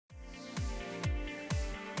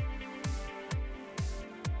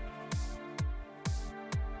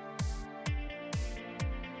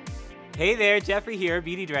Hey there, Jeffrey here,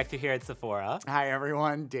 Beauty Director here at Sephora. Hi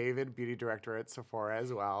everyone, David, Beauty Director at Sephora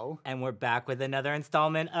as well. And we're back with another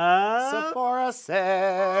installment of... Sephora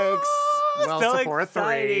Six. Well, so Sephora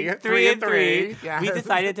exciting. 3. 3 and 3. Yes. We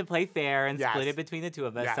decided to play fair and Yes. split it between the two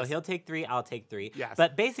of us. Yes. So he'll take 3, I'll take 3. Yes.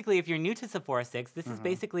 But basically, if you're new to Sephora 6, this is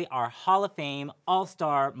basically our Hall of Fame,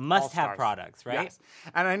 all-star, must-have All-stars. products, right? Yes.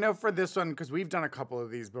 And I know for this one, because we've done a couple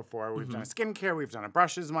of these before. We've done a skincare, we've done a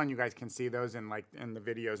brushes one. You guys can see those in the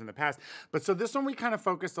videos in the past. But so this one we kind of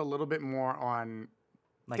focused a little bit more on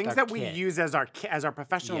Like things our that we kit. use as our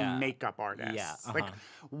professional Yeah. makeup artists. Yeah, Like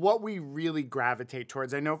what we really gravitate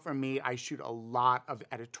towards. I know for me, I shoot a lot of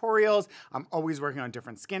editorials. I'm always working on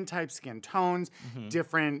different skin types, skin tones,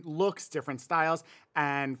 different looks, different styles.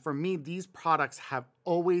 And for me, these products have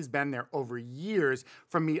always been there over years.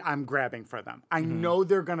 For me, I'm grabbing for them. I know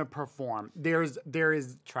they're gonna perform. There is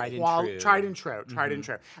Tried and true. tried and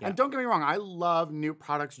true. And don't get me wrong, I love new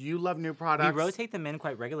products. You love new products. We rotate them in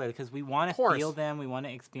quite regularly because we want to course. feel them, we want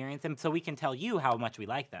to experience them, so we can tell you how much we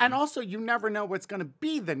like them. And also, you never know what's going to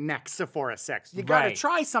be the next Sephora 6. You got to Right.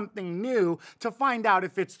 try something new to find out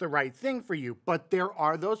if it's the right thing for you. But there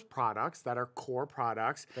are those products that are core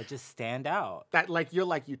products that just stand out. that,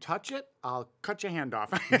 you touch it, I'll cut your hand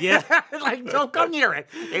off. Yeah. Don't come near it.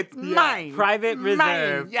 It's mine. Private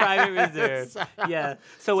reserve. Mine. Private Yes. reserve. Yeah.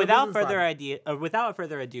 So, this without is further fun. without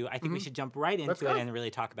further ado, I think we should jump right into go. it and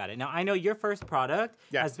really talk about it. Now, I know your first product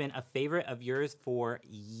Yes. has been a favorite of yours for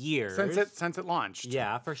years. Since it launched.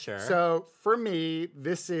 Yeah, for sure. So for me,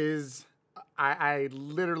 this is, I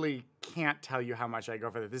literally can't tell you how much I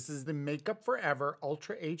go for this. This is the Makeup Forever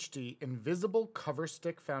Ultra HD Invisible Cover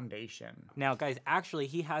Stick Foundation. Now, guys, actually,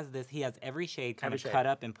 he has every shade kind Every of shade. cut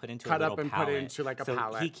up and put into a Cut little up and palette. put into like a so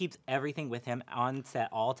palette. he keeps everything with him on set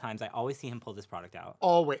all times. I always see him pull this product out.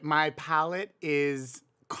 Always. My palette is,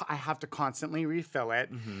 I have to constantly refill it.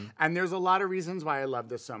 And there's a lot of reasons why I love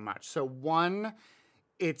this so much. So one,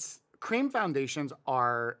 cream foundations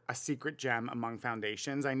are a secret gem among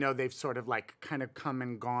foundations. I know they've sort of kind of come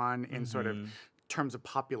and gone in sort of terms of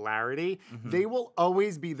popularity. They will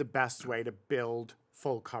always be the best way to build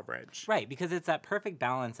full coverage. Right, because it's that perfect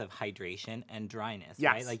balance of hydration and dryness,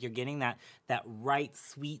 Yes. right? Like you're getting that right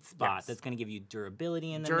sweet spot Yes. that's going to give you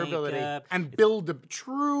durability in the Durability makeup. and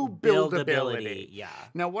true buildability. Yeah.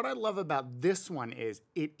 Now, what I love about this one is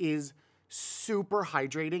it is super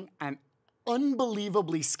hydrating and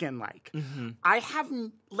unbelievably skin-like. I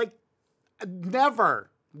haven't never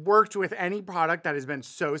worked with any product that has been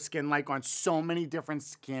so skin-like on so many different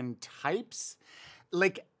skin types.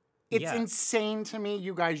 It's Yeah. insane to me,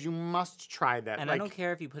 you guys. You must try that. And I don't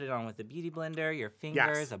care if you put it on with a beauty blender, your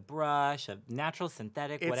fingers, Yes. a brush, a natural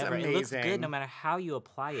synthetic, It's whatever. It looks good amazing. no matter how you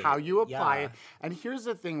apply it. How you apply Yeah. it. And here's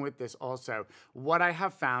the thing with this also. What I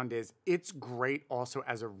have found is it's great also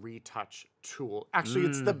as a retouch tool. Actually,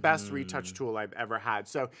 it's the best retouch tool I've ever had.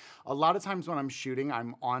 So a lot of times when I'm shooting,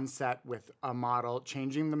 I'm on set with a model,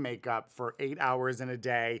 changing the makeup for 8 hours in a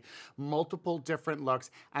day, multiple different looks.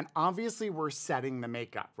 And obviously we're setting the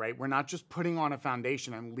makeup, right? We're not just putting on a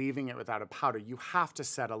foundation and leaving it without a powder. You have to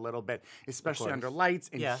set a little bit, especially under lights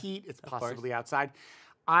and heat. It's possibly outside.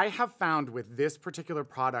 I have found with this particular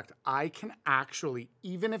product, I can actually,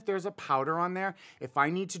 even if there's a powder on there, if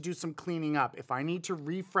I need to do some cleaning up, if I need to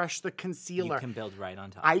refresh the concealer, You can build right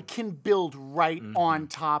on top. I can build right on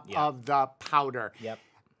top of the powder. Yep.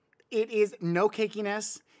 It is no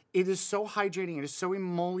cakiness. It is so hydrating. It is so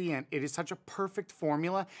emollient. It is such a perfect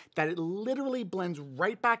formula that it literally blends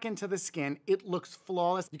right back into the skin. It looks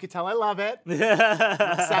flawless. You can tell I love it. I'm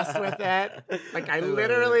obsessed with it. I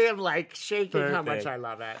literally am shaking how much Perfect. I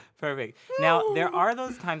love it. Perfect. Now, there are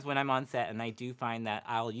those times when I'm on set and I do find that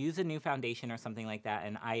I'll use a new foundation or something like that,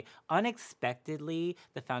 and unexpectedly,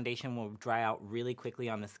 the foundation will dry out really quickly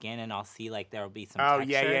on the skin, and I'll see there'll be some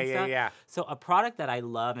texture and stuff. yeah. So a product that I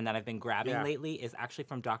love and that I've been grabbing Yeah. lately is actually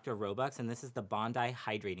from Dr. Robux, and this is the Bondi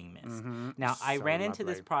Hydrating Mist. Now, I So ran into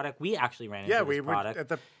this lovely. product. We actually ran into Yeah, this we were product. at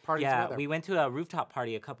the party Yeah, together. we went to a rooftop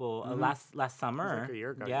party a couple last summer. a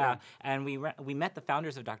year ago, Yeah, yeah. and we met the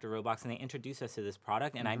founders of Dr. Robux, and they introduced us to this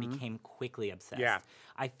product, and I became quickly obsessed. Yeah.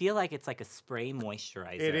 I feel like it's like a spray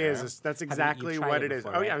moisturizer. It is. That's Have exactly you've tried what it it is.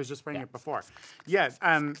 before, Oh, yeah, right? I was just spraying it before. Yes,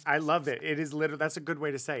 I love it. It is literally, that's a good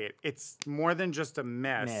way to say it. It's more than just a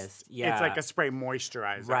mist. Mist, yeah. It's like a spray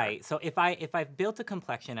moisturizer. Right. So if I've built a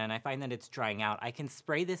complexion and I find that it's drying out, I can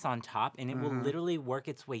spray this on top, and it will literally work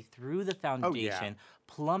its way through the foundation,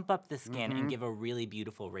 plump up the skin and give a really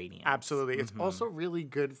beautiful radiance. Absolutely. It's also really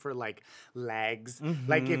good for like legs.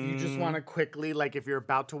 Like if you just want to quickly, like if you're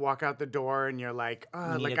about to walk out the door and you're like,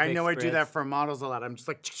 oh, Need like a I quick know I do that spritz. for models a lot. I'm just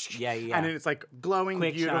like, Yeah. and it's like glowing,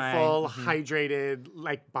 Quick beautiful, shine. hydrated,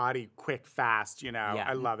 like body, quick, fast, you know. Yeah.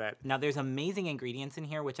 I love it. Now, there's amazing ingredients in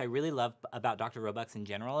here, which I really love about Dr. Roebuck's in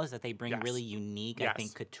general, is that they bring really unique, I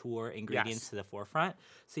think, couture ingredients to the forefront.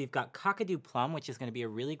 So you've got Cockadoo Plum, which is going to be a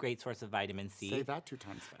really great source of vitamin C. Say that 2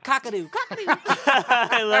 times fast. Cockadoo.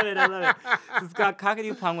 I love it. So it's got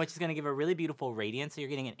Cockadoo Plum, which is going to give a really beautiful radiance. So you're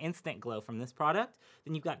getting an instant glow from this product.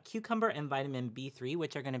 Then you've got Cucumber and Vitamin B3,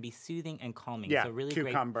 which are going to be soothing and calming. Yeah, so really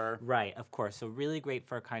cucumber. Great. Right, of course. So really great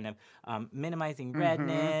for kind of minimizing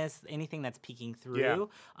redness, anything that's peeking through.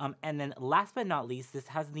 Yeah. And then last but not least, this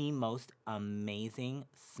has the most amazing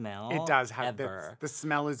smell It does have ever. the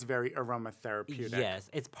smell is very aromatherapeutic. Yes,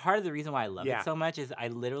 it's part of the reason why I love it so much is I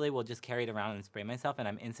literally will just carry it around and spray myself, and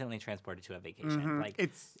I'm instantly transported to a vacation. Like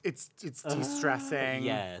It's de-stressing.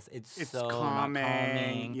 yes, it's so calming.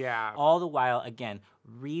 calming. Yeah. All the while, again,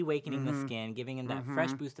 reawakening the skin, giving it that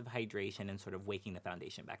fresh boost of hydration, and sort of waking the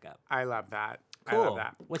foundation back up. I love that. Cool. I love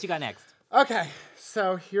that. What you got next? Okay,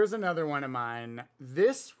 so here's another one of mine.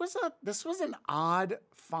 This was an odd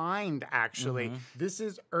find, actually. This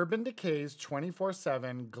is Urban Decay's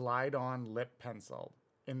 24/7 Glide On Lip Pencil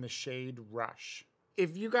in the shade Rush.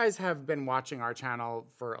 If you guys have been watching our channel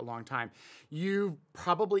for a long time, you've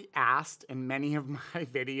probably asked in many of my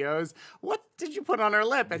videos, what did you put on her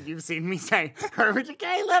lip? And you've seen me say, Urban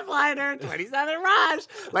Decay Lip Liner, 27 Rush.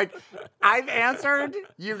 Like, I've answered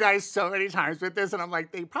you guys so many times with this, and I'm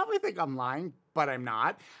like, they probably think I'm lying, but I'm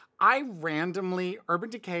not. Urban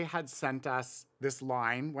Decay had sent us this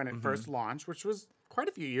line when it first launched, which was quite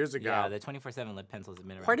a few years ago. Yeah, the 24/7 lip pencils have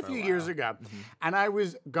been around Quite a for few while. years ago. And I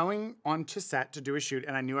was going on to set to do a shoot,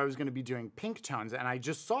 and I knew I was going to be doing pink tones, and I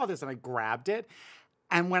just saw this, and I grabbed it.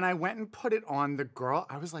 And when I went and put it on the girl,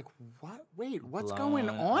 I was like, what? Wait, what's going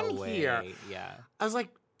on here? Yeah. I was like,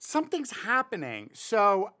 something's happening.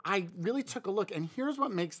 So I really took a look, and here's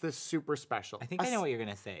what makes this super special. I think I know what you're going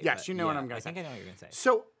to say. Yes, but you know what I'm yeah, going to say. I think I know what you're going to say.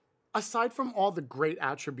 So aside from all the great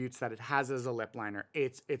attributes that it has as a lip liner,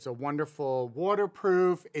 it's a wonderful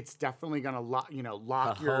waterproof. It's definitely gonna lock your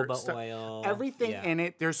Jojoba oil. everything in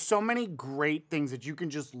it. There's so many great things that you can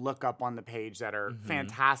just look up on the page that are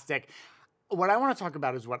fantastic. What I want to talk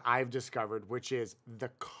about is what I've discovered, which is the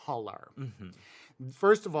color.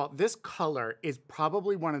 First of all, this color is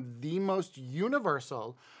probably one of the most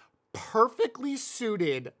universal, perfectly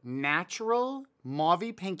suited, natural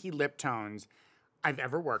mauvey pinky lip tones I've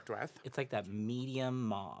ever worked with. It's like that medium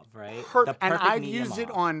mauve, right? And I've used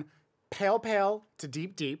it on pale to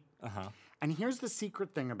deep. Uh-huh. And here's the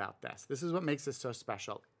secret thing about this. This is what makes this so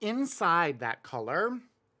special. Inside that color,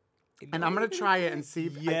 and I'm going to try it and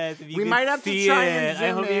see if we might have to try and zoom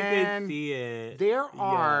I hope in. you can see it. There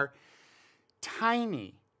are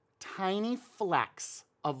tiny flecks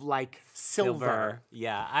of like silver.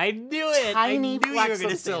 Yeah, I knew it. Tiny I knew flecks you were gonna of say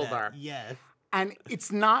that. silver. Yes. And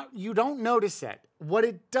it's not, you don't notice it. What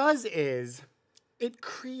it does is it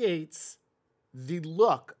creates the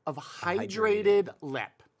look of a hydrated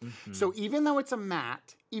lip. So even though it's a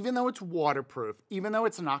matte, even though it's waterproof, even though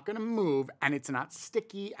it's not going to move and it's not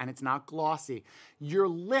sticky and it's not glossy, your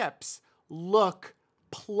lips look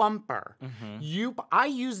plumper. I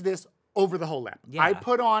use this over the whole lip. Yeah. I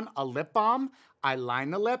put on a lip balm, I line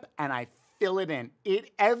the lip, and I fill it in.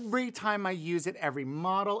 Every time I use it, every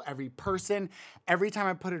model, every person, every time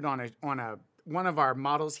I put it on one of our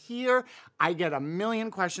models here, I get a million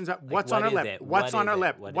questions about what's on her lip, what's on her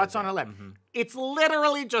lip, what's on her lip. It's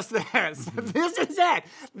literally just this. This is it.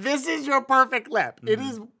 This is your perfect lip. It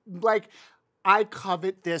is like, I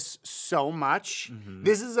covet this so much.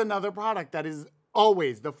 This is another product that is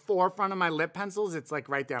always the forefront of my lip pencils. It's like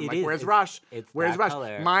right there. I'm like, where's Rush? Where's Rush?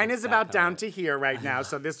 Color. Mine is about down to here right now,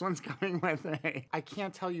 so this one's coming with me. I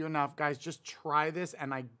can't tell you enough, guys. Just try this,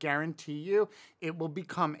 and I guarantee you it will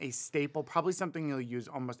become a staple, probably something you'll use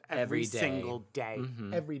almost every single day.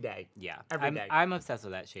 Every day. Yeah. Every day. I'm obsessed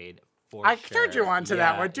with that shade. I turned you on to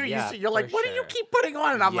that one, too. Yeah, You're like, what do you keep putting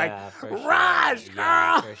on? And I'm like, for Rush, sure.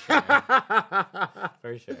 girl! Yeah,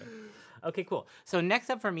 for sure. Okay, cool. So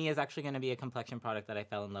next up for me is actually going to be a complexion product that I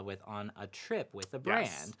fell in love with on a trip with a brand.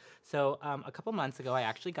 Yes. So a couple months ago, I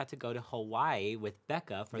actually got to go to Hawaii with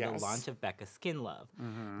Becca for the launch of Becca Skin Love.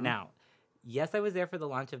 Now, yes, I was there for the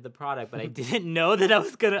launch of the product, but I didn't know that I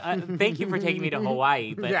was going to... thank you for taking me to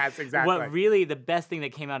Hawaii. But yes, exactly. what really, the best thing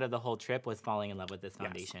that came out of the whole trip was falling in love with this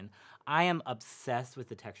foundation. I am obsessed with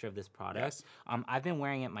the texture of this product. I've been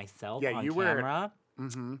wearing it myself on camera.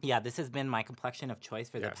 Yeah, this has been my complexion of choice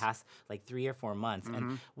for the Yes. past like 3 or 4 months.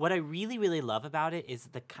 And what I really, really love about it is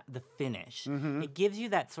the finish. It gives you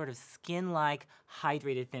that sort of skin-like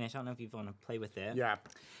hydrated finish. I don't know if you want to play with it. Yeah.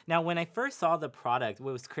 Now, when I first saw the product, it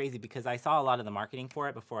was crazy because I saw a lot of the marketing for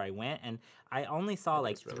it before I went, and I only saw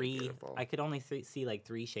like was really three. beautiful. I could only see like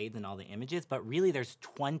 3 shades in all the images, but really there's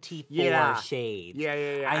 24 Yeah. shades.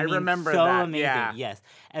 Yeah. I mean, remember so that. amazing. Yeah. Yes.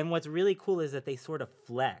 And what's really cool is that they sort of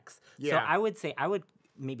flex. So Yeah. I would say I would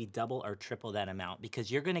maybe double or triple that amount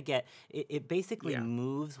because you're gonna get it basically Yeah.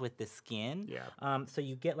 moves with the skin. Yeah. So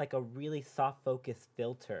you get like a really soft focus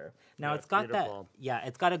filter. Now Yeah, it's got beautiful.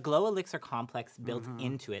 it's got a glow elixir complex built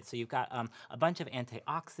into it. So you've got a bunch of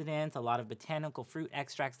antioxidants, a lot of botanical fruit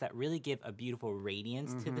extracts that really give a beautiful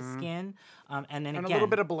radiance to the skin. And then And again, a little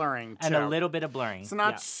bit of blurring, too. and a little bit of blurring. It's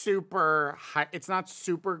not super high. It's not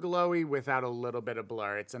super glowy without a little bit of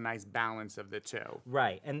blur. It's a nice balance of the two.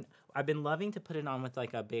 Right. And I've been loving to put it on with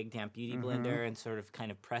like a big damp beauty blender and sort of kind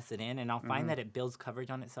of press it in. And I'll find that it builds coverage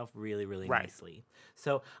on itself really, really Right. nicely.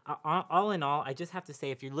 So all in all, I just have to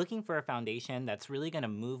say, if you're looking for a foundation that's really going to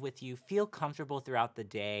move with you, feel comfortable throughout the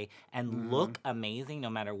day, and look amazing no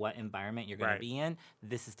matter what environment you're going Right. to be in,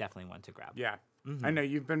 this is definitely one to grab. Yeah. I know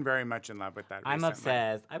you've been very much in love with that I'm recently.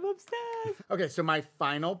 obsessed. I'm obsessed. Okay, so my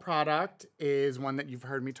final product is one that you've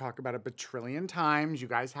heard me talk about a bajillion times. You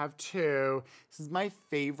guys have too. This is my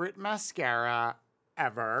favorite mascara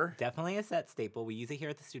ever. Definitely a set staple. We use it here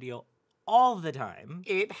at the studio all the time.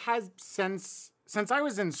 It has since I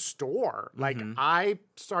was in store. Like I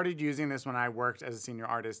started using this when I worked as a senior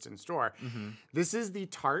artist in store. This is the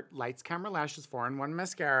Tarte Lights Camera Lashes 4-in-1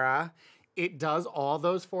 mascara. It does all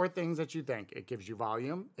those 4 things that you think. It gives you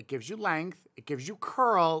volume, it gives you length, it gives you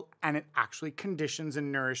curl, and it actually conditions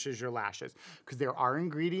and nourishes your lashes. Because there are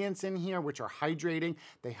ingredients in here which are hydrating.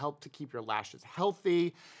 They help to keep your lashes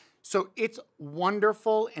healthy. So it's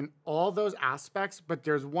wonderful in all those aspects, but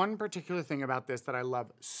there's one particular thing about this that I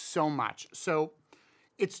love so much. So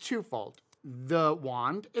it's twofold. The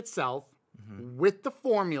wand itself with the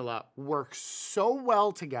formula works so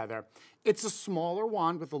well together. It's a smaller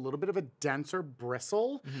wand with a little bit of a denser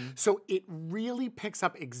bristle. So it really picks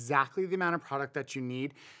up exactly the amount of product that you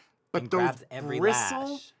need. But And those grabs every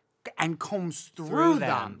bristle lash. and combs through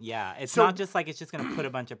them. Yeah, it's So- not just like it's just gonna put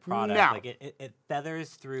a bunch of product. No. Like it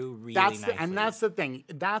feathers through really That's nicely. and that's the thing.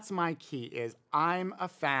 That's my key is I'm a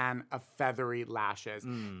fan of feathery lashes.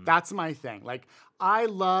 That's my thing. Like I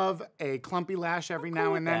love a clumpy lash every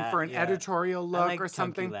now with and then that, for an yeah. editorial I look like or chunky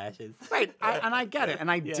something. lashes. Right. And I get it.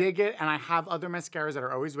 And I dig it. And I have other mascaras that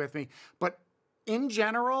are always with me. But in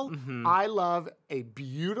general, I love a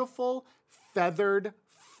beautiful, feathered,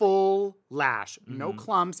 full lash. No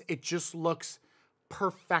clumps. It just looks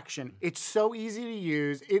perfection. It's so easy to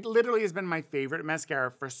use. It literally has been my favorite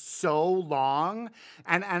mascara for so long.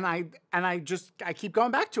 And I keep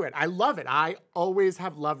going back to it. I love it. I always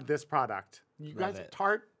have loved this product. You Love guys, it.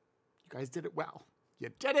 Tarte, you guys did it well. You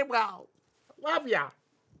did it well. Love ya.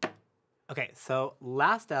 Okay, so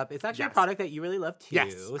last up, it's actually a Yes. product that you really love too.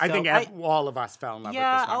 Yes. I So think all of us fell in love with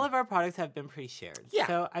yeah, this one. all of our products have been pretty shared. Yeah.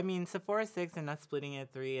 So I mean, Sephora 6 and us splitting it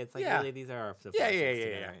 3, it's like Yeah. really these are our Sephora Yeah, 6 yeah,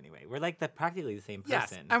 together yeah. anyway. We're like practically the same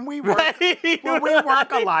Yes, person. and we work. Right? Well, we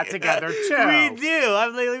work a lot together too. We do.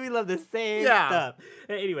 I'm like, we love the same Yeah. stuff.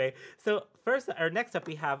 Anyway, so next up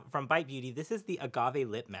we have from Bite Beauty. This is the Agave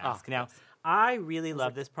Lip Mask. Now, yes. I really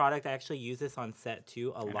love this product. I actually use this on set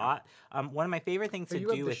too a lot. One of my favorite things to You do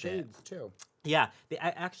have the with shades it. too. Yeah, it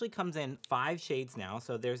actually comes in 5 shades now.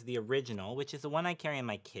 So there's the original, which is the one I carry in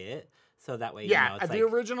my kit. So that way, Yeah, it's the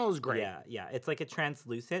like, original is great. Yeah, it's like a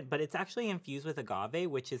translucent, but it's actually infused with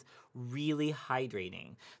agave, which is really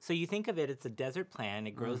hydrating. So you think of it, it's a desert plant.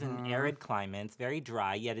 It grows in arid climates, very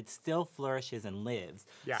dry, yet it still flourishes and lives. So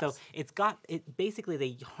Yes. it's got it. Basically,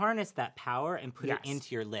 they harness that power and put it Yes.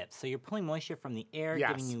 into your lips. So you're pulling moisture from the air,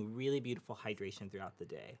 Yes. giving you really beautiful hydration throughout the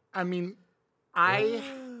day. I mean,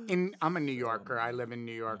 I'm a New Yorker. I live in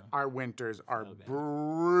New York. Our winters are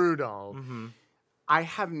brutal. I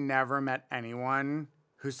have never met anyone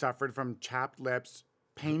who suffered from chapped lips,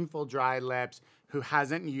 painful dry lips, who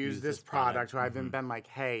hasn't used this product, who I haven't been like,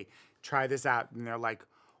 hey, try this out. And they're like,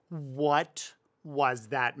 what was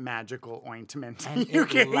that magical ointment And you it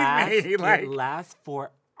gave lasts, me? Like, it lasts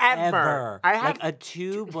forever. I have- like a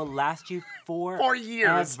tube will last you for 4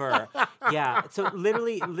 years. Yeah. So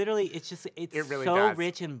literally, it's It really so does.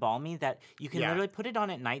 rich and balmy that you can Yeah. literally put it on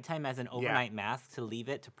at nighttime as an overnight mask to leave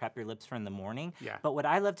it to prep your lips for in the morning. Yeah. But what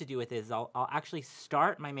I love to do with it is I'll actually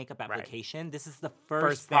start my makeup application. This is the First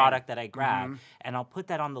first thing. product that I grab, and I'll put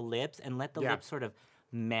that on the lips and let the Yeah. lips sort of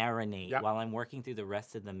marinate while I'm working through the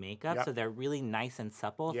rest of the makeup. So they're really nice and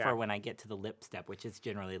supple for when I get to the lip step, which is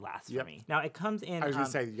generally last for me. Now it comes in. I was going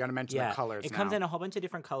to say, you got to mention the colors It comes in a whole bunch of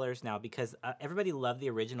different colors now because everybody loved the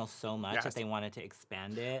original so much that they wanted to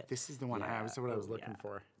expand it. This is the one I was looking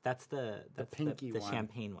for. That's the pinky the one.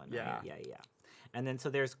 Champagne one. Right? Yeah. And then so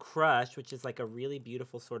there's Crush, which is like a really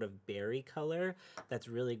beautiful sort of berry color that's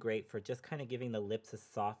really great for just kind of giving the lips a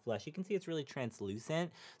soft flush. You can see it's really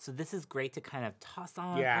translucent. So this is great to kind of toss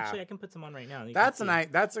on. Yeah. Actually, I can put some on right now. That's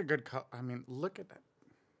a good color. I mean, look at that.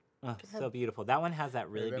 Oh, so beautiful. That one has that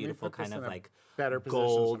really beautiful kind of like better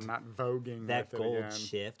gold, so I'm not voguing that with gold it again.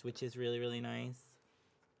 shift, which is really, really nice.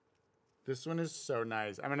 This one is so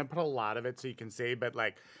nice. I'm going to put a lot of it so you can see, but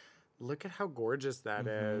like, look at how gorgeous that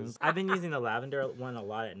is. I've been using the lavender one a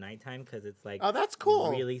lot at nighttime because it's like that's cool.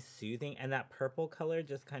 Really soothing. And that purple color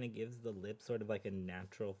just kind of gives the lips sort of like a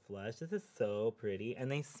natural flush. This is so pretty.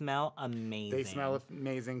 And they smell amazing. They smell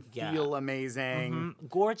amazing, feel amazing.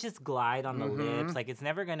 Gorgeous glide on the lips. Like it's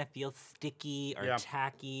never going to feel sticky or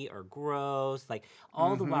tacky or gross. Like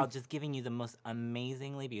all the while just giving you the most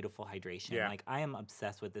amazingly beautiful hydration. Yeah. Like I am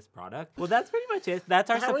obsessed with this product. Well, that's pretty much it. That's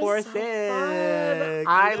our Sephora Six.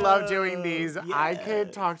 I love doing these. Yes. I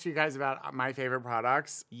could talk to you guys about my favorite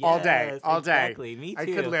products all day. Exactly. Me too. I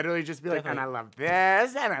could literally just be like, and I love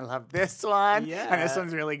this, and I love this one, and this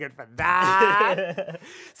one's really good for that.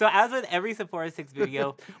 So as with every Sephora 6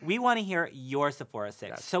 video, we want to hear your Sephora 6.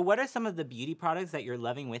 Yes. So what are some of the beauty products that you're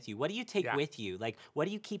loving with you? What do you take with you? Like, what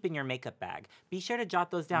do you keep in your makeup bag? Be sure to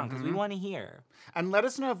jot those down because we want to hear. And let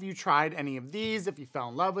us know if you tried any of these, if you fell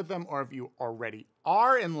in love with them, or if you already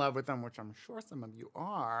are in love with them, which I'm sure some of you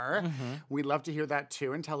are. We'd love to hear that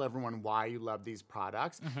too and tell everyone why you love these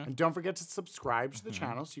products. And don't forget to subscribe to the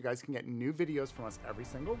channel so you guys can get new videos from us every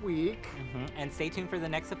single week. And stay tuned for the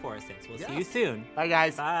next Sephora 6. We'll see you soon. Bye,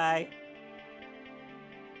 guys. Bye.